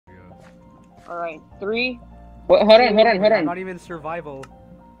Alright, 3. What? Hold on. I'm not even survival.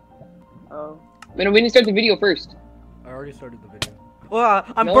 Oh. We need to start the video first. I already started the video. Well,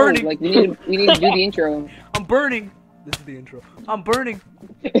 I'm No, burning. Like we need to do the intro. I'm burning. This is the intro. I'm burning.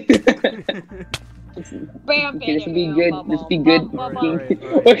 Bam, Okay, this will be good. This will be good. Alright.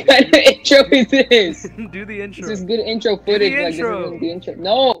 What kind of intro is this? Do the intro. This is good intro footage. Like this intro. is the intro.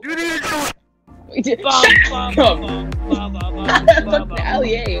 No. Do the intro. Shut up. Fuck the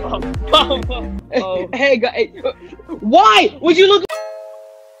alley. Oh. Hey guys. Why would you look?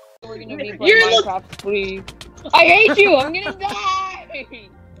 We're gonna be playing Minecraft, please. I hate you! I'm gonna die!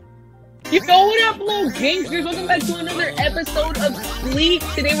 You know what up, little gangsters? Welcome back to another episode of Speef.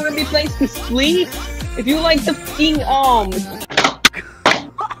 Today we're gonna be playing some Speef. If you like the fucking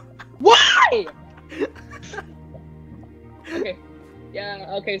Why? Okay. Yeah.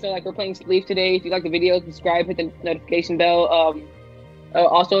 Okay. So like we're playing Speef today. If you like the video, subscribe, hit the notification bell.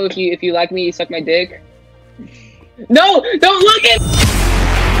 Also, if you like me, you suck my dick. No! Don't look at.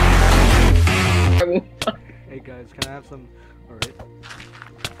 Hey guys, can I have some? Alright.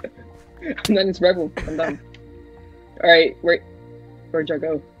 I'm not in survival. I'm done. Alright, where'd y'all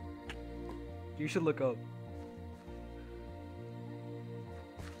go? You should look up.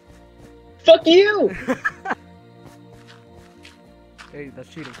 Fuck you! Hey, that's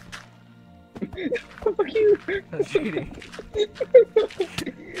cheating. Fuck you! That's cheating.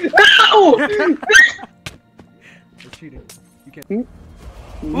 No! That's cheating. You can't.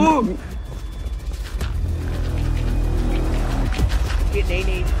 Ooh! Get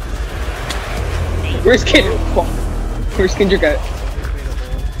nay. Where's Where's Kendrick at?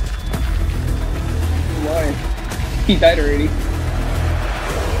 Why? He died already.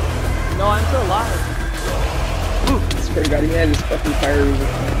 No, I'm still alive. I swear to God, he had his fucking fire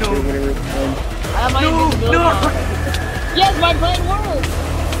resistance or whatever it's called. I have my invisibility on. Yes, my plan worked!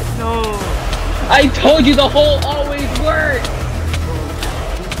 No! I told you the hole always works!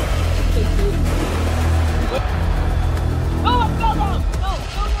 Oh, I fell down!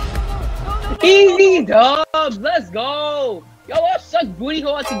 No. Easy dubs, let's go! Yo, I suck booty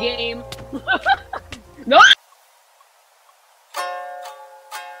hole at the game. No!